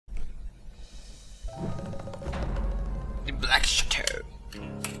The Black Chateau.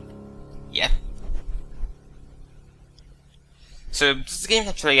 Yep. So this game is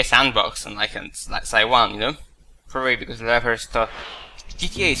actually a sandbox, unlike Side 1, you know? Probably because the developers thought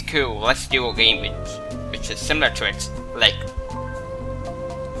GTA is cool, let's do a game which is similar to it. Like,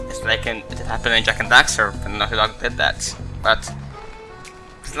 it's like it happened in Jack and Daxter, and Naughty Dog did that. But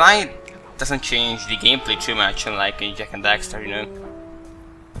Sly doesn't change the gameplay too much, unlike in Jack and Daxter, you know?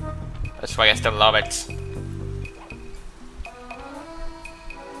 That's why I still love it.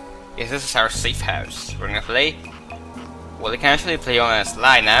 Yes, this is our safe house. We're gonna play. Well, we can actually play on a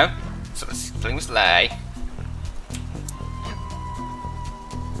Sly now, so let's play with Sly.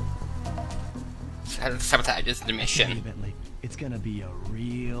 Sabotage is the mission. Hey, Bentley, it's gonna be a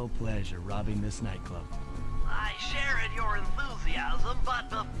real pleasure robbing this nightclub. I share in your enthusiasm, but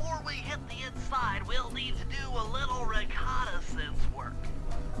before we hit the inside, we'll need to do a little reconnaissance work.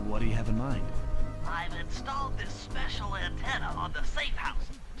 What do you have in mind? I've installed this special antenna on the safe house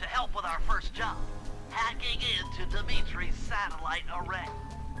to help with our first job, hacking into Dimitri's satellite array.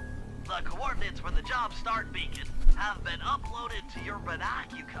 The coordinates for the job start beacon have been uploaded to your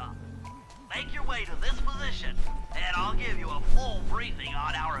binocular. Make your way to this position, and I'll give you a full briefing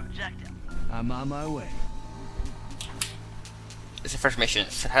on our objective. I'm on my way. It's the first mission.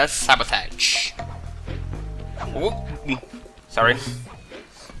 It has sabotage. Oh, sorry.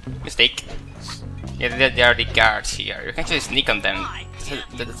 Mistake. Yeah, there are the guards here. You can actually sneak on them.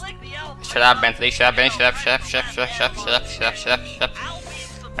 Shut up, Bentley. Shut up, Bentley. Shut up, shut up, shut up, shut up, shut up, shut up, shut up, shut up, shut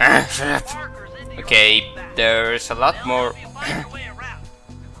up. Shut up. Okay, there's a lot more.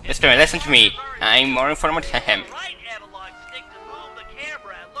 Listen to me. I'm more informed than him.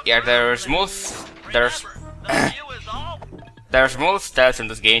 Yeah, there's more stealth in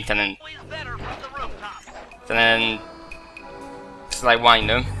this game than Sly 1, you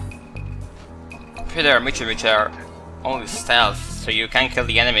know? Here there are missions which are only stealth, so you can kill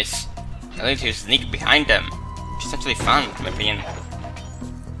the enemies. You need to sneak behind them, which is actually fun, in my opinion.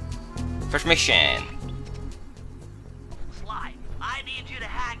 First mission. Sly, I need you to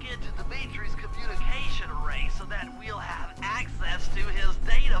hack into Dimitri's communication array so that we'll have access to his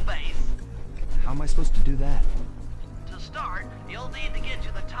database. How am I supposed to do that? To start, you'll need to get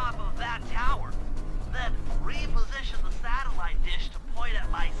to the top of that tower. Then reposition the satellite dish to point at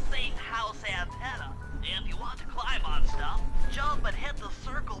my safe house antenna. If you want to climb on stuff, jump and hit the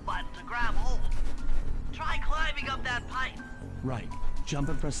circle button to grab hold. Try climbing up that pipe. Right. Jump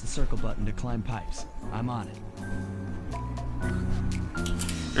and press the circle button to climb pipes. I'm on it.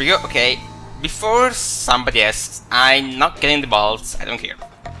 Here we go, okay. Before somebody asks, I'm not getting the balls, I don't care.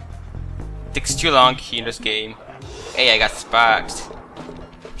 It takes too long in this game. Hey, I got sparked.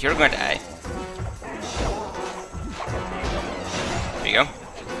 You're gonna die. There you go.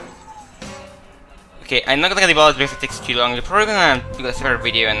 Okay, I'm not gonna get the balls because it takes too long. We're probably gonna do a separate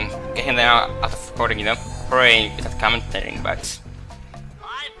video and get him out of recording, you know? Probably without commentating, but...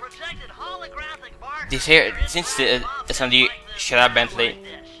 This here, since it's on the... Shut up, Bentley.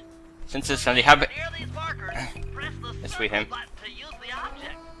 Since it's on the hub... Let's read him.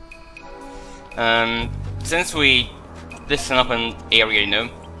 Since this is an open area, you know,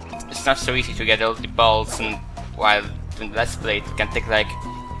 it's not so easy to get all the balls, and while doing the Let's Play, it can take like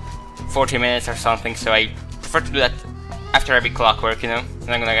 40 minutes or something, so I prefer to do that after every clockwork, you know, and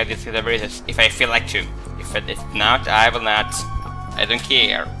I'm gonna get this delivery if I feel like to. If not, I will not. I don't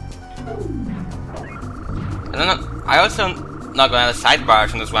care. I don't know, I also not gonna have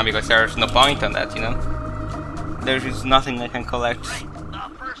sidebars on this one because there's no point on that, you know. There's just nothing I can collect.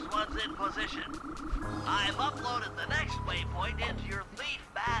 The first one's in position. I've uploaded the next waypoint into your Thief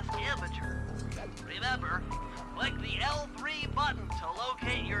Mask imager. Remember, click the L3 button to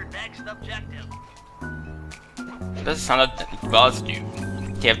locate your next objective. This is not what balls do.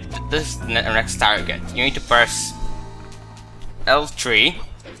 Okay, this is the next target. You need to press L3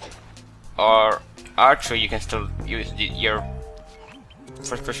 or R3. You can still use your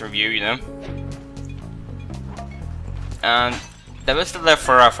first person view, you know. And that was still there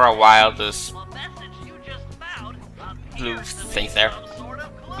for a while. This blue things there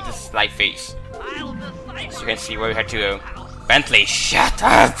with this light face, so you can see where we had to go. Bentley, shut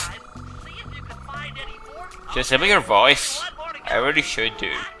up! Disable your voice. I already should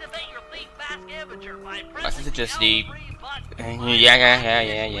do. I think it's just the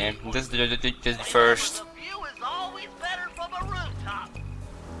yeah. This is the first.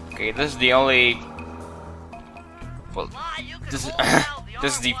 Okay, this is the only. Well, this is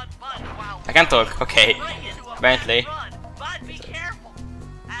this is the. I can't talk. Okay, Bentley. But be careful,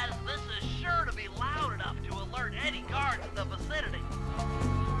 as this is sure to be loud enough to alert any guards in the vicinity.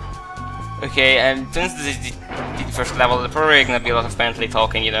 Okay, and since this is the first level, there's probably gonna be a lot of Bentley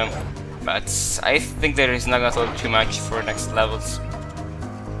talking, you know. But I think there is not gonna talk too much for next levels.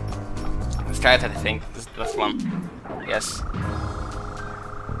 Let's try it, I think. This is the last one. Yes.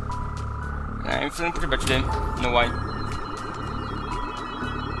 I'm feeling pretty bad today. No why.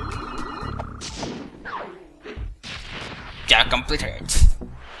 Yeah, completed.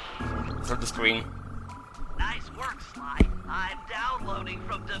 For the screen. Nice work, Sly. I'm downloading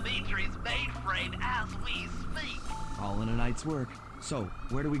from Dimitri's mainframe as we speak. All in a night's work. So,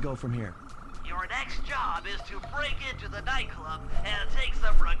 where do we go from here? Your next job is to break into the nightclub and take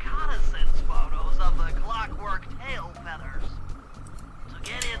some reconnaissance photos of the clockwork tail feathers. To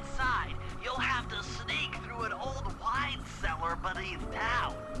get inside, you'll have to sneak through an old wine cellar beneath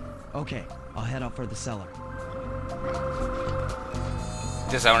town. Okay, I'll head up for the cellar.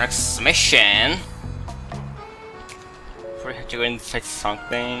 This is our next mission. We have to go inside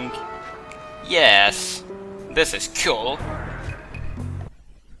something. Yes, this is cool.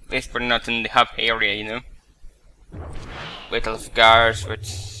 At least we're not in the hub area, you know. With a lot of guards,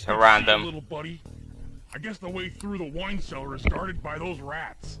 with a random. Little buddy, I guess the way through the wine cellar is guarded by those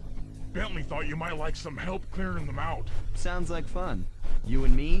rats. Bentley thought you might like some help clearing them out. Sounds like fun. You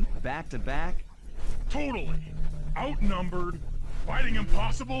and me, back to back? Totally. Outnumbered, fighting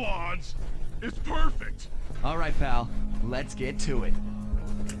impossible odds. It's perfect. All right, pal. Let's get to it.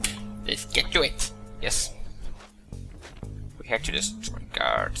 Let's get to it. Yes. We have to destroy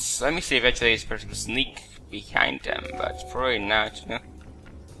guards. Let me see if actually it's possible to sneak behind them, but probably not, you know.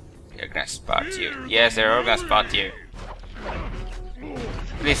 They're gonna spot you. Yes, they're all gonna spot you.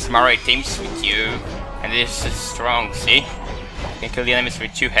 This Murray teams with you, and this is strong, see? You can kill the enemies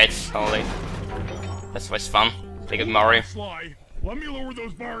with 2 heads only. That's what's fun. Play good Murray. Sly, let me lower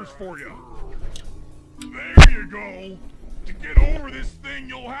those bars for you. There you go. To get over this thing,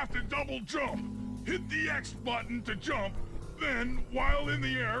 you'll have to double jump. Hit the X button to jump, then, while in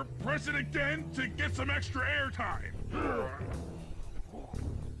the air, press it again to get some extra air time.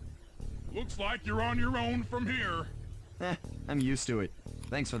 Looks like you're on your own from here. I'm used to it.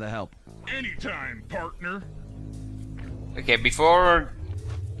 Thanks for the help. Anytime, partner. Okay, before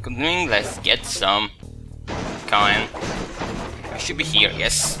continuing, let's get some coin. I should be here,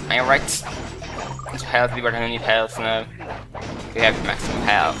 yes. Am I right? To health, we don't need health now. We have maximum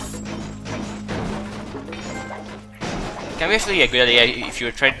health. Can be actually a good idea if you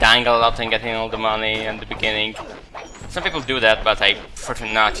try dying a lot and getting all the money at the beginning. Some people do that, but I prefer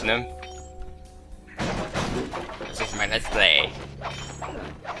to not, you know? This is my let's play.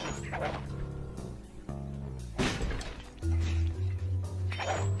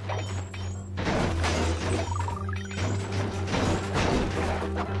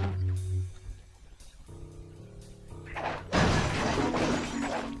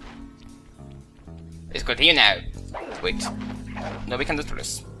 Let's continue now. Wait. No, we can do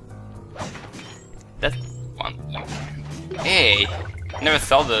this. That one. Hey! Never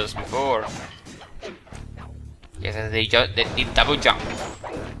saw this before. Yes, they did double jump.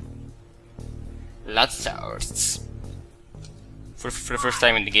 Lots of bursts. For the first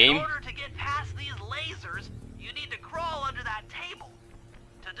time in the game. In order to get past these lasers, you need to crawl under that table.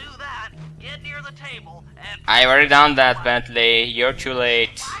 To do that, get near the table and... I already done that, Bentley. You're too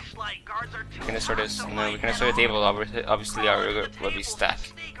late. Flashlight guards are too We can destroy this. fast to No, we wake can destroy the them table. up. Obviously, our Climb the will be table stuck. and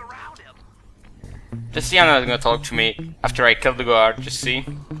sneak around him. Just see, I'm not gonna talk to me after I kill the guard. Just see.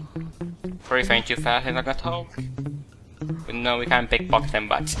 Probably if I'm too fast, he's not gonna talk. But no, we can't pickpocket him,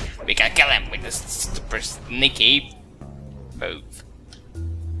 but we can kill him with this super sneaky move.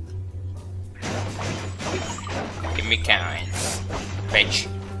 Give me coins, bitch.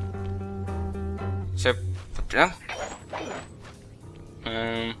 So,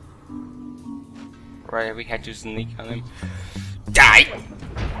 right, we had to sneak on him. Die!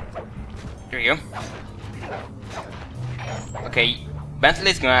 Here you go. Okay,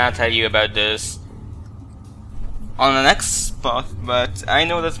 Bentley's gonna tell you about this on the next spot, but I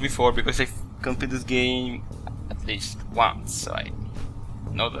know this before because I've completed this game at least once, so I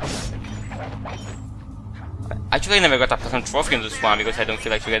know this. Actually, I never got a platinum trophy in this one because I don't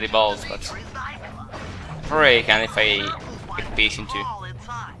feel like to get the balls, but probably I can if I get patient too. Crawl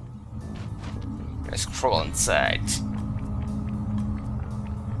inside. Let's crawl inside.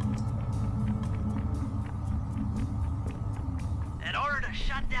 In order to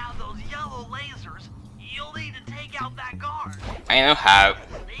shut down those yellow lasers, you'll need to take out that guard. I know how.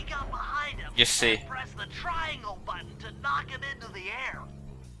 Sneak up behind him. Just see. And press the triangle button to knock him into the air.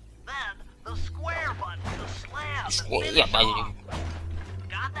 Then the square button to slam and finish him off.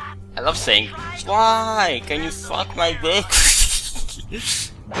 Got that? I love saying, why? Can you fuck my dick?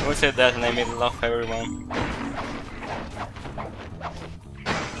 Who said that and I made laugh everyone?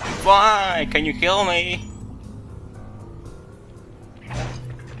 Why? Can you kill me?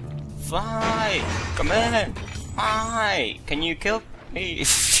 Why? Come in! Why? Can you kill me?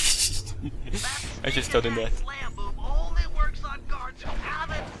 I just told him that.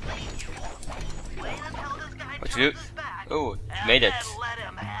 What you do? Oh, made it.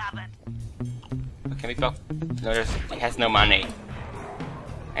 Okay, we go. No, he has no money.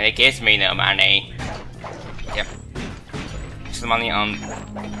 And it gives me no money. Yep. Just money on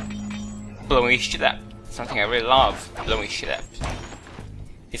blowing shit up. Something I really love, blowing shit up.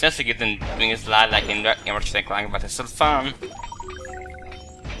 It's not so good than doing his slide like in Ratchet & Clank, but it's still fun.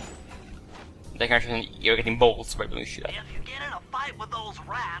 Like actually you're getting bolts by blowing shit up. If you get in a fight with those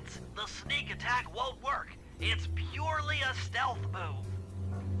rats, the sneak attack won't work. It's purely a stealth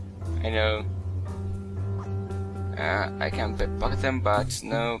move. I know. I can pickpocket them, but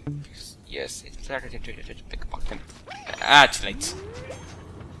no. Yes, it's better to pickpocket them. Ah, too late.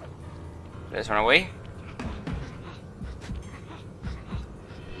 Let's run away.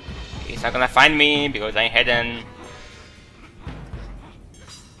 He's not gonna find me because I'm hidden.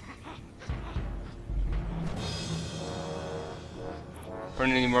 We're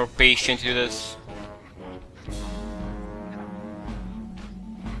gonna need more patience to do this.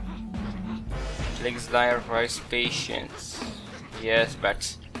 Legs liar requires patience. Yes,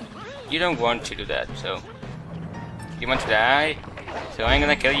 but you don't want to do that, so you want to die. So I'm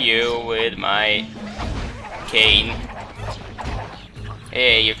gonna kill you with my cane.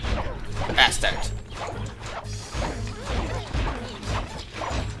 Hey, you bastard!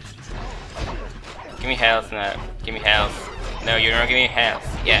 Give me health now. Give me health. No, you're not giving me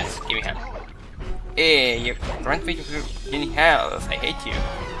health. Yes, give me health. Hey, you drunk me give me health. I hate you.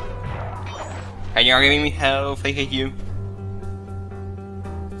 And you're giving me health, I hate you.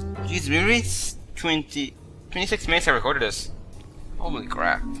 Jeez, we reached 26 minutes I recorded this. Holy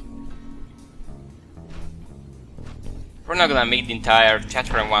crap. We're not gonna make the entire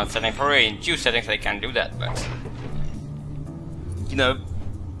chapter in one setting. Probably in 2 settings I can do that, but... You know...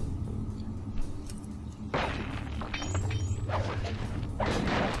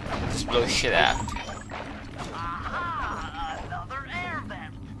 Just blow shit out.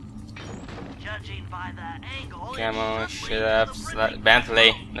 Come on, shut up,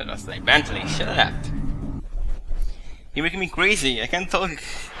 Bentley. No, that's like Bentley, shut up. You're making me crazy, I can't talk.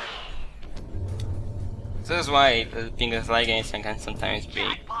 This is why the thing is like anything can sometimes be.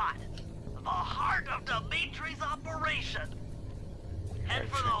 Jackpot! The heart of Dimitri's operation! Head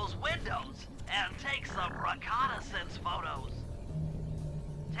for those windows and take some reconnaissance photos.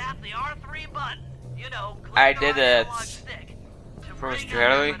 Tap the R3 button, you know, click I the did right it. analog stick to First bring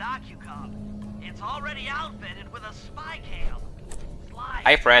early. up an OcuCom. It's already outfitted with a spy cam. Slide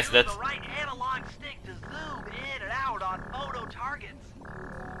I pressed use it. the right analog stick to zoom in and out on photo targets.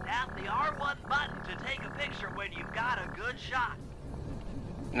 Tap the R1 button to take a picture when you've got a good shot.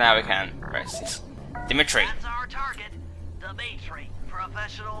 Now we can press this. Dimitri. That's our target, Dimitri,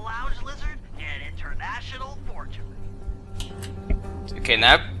 professional lounge lizard and international fortune. Okay,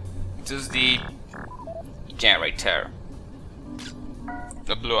 now this is the generator.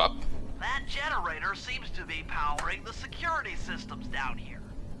 The blew up. That generator seems to be powering the security systems down here.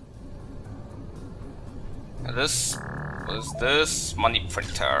 This was this money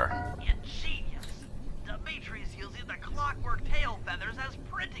printer. Ingenious. Dimitri's using the clockwork tail feathers as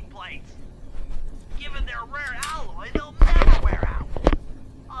printing plates. Given their rare alloy, they'll never wear out.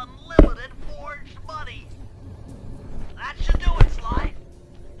 Unlimited forged money. That should do it, Sly.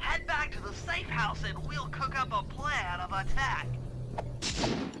 Head back to the safe house and we'll cook up a plan of attack.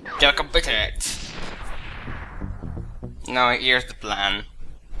 Decommitted. Now here's the plan.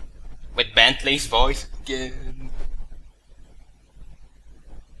 With Bentley's voice again.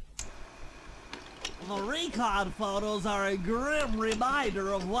 The recon photos are a grim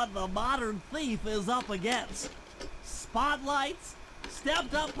reminder of what the modern thief is up against. Spotlights,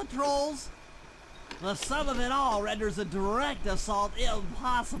 stepped up patrols. The sum of it all renders a direct assault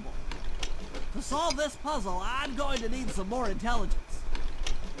impossible. To solve this puzzle, I'm going to need some more intelligence.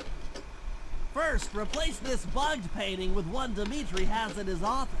 First, replace this bugged painting with one Dimitri has in his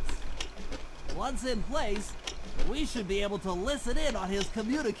office. Once in place, we should be able to listen in on his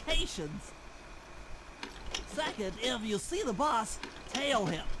communications. Second, if you see the boss, tail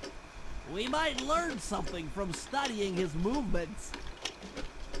him. We might learn something from studying his movements.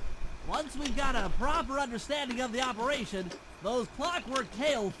 Once we've got a proper understanding of the operation, those clockwork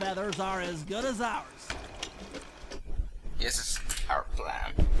tail feathers are as good as ours. This is our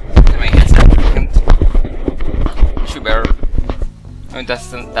plan. Should better. I mean, that's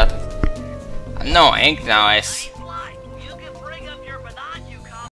that annoying now is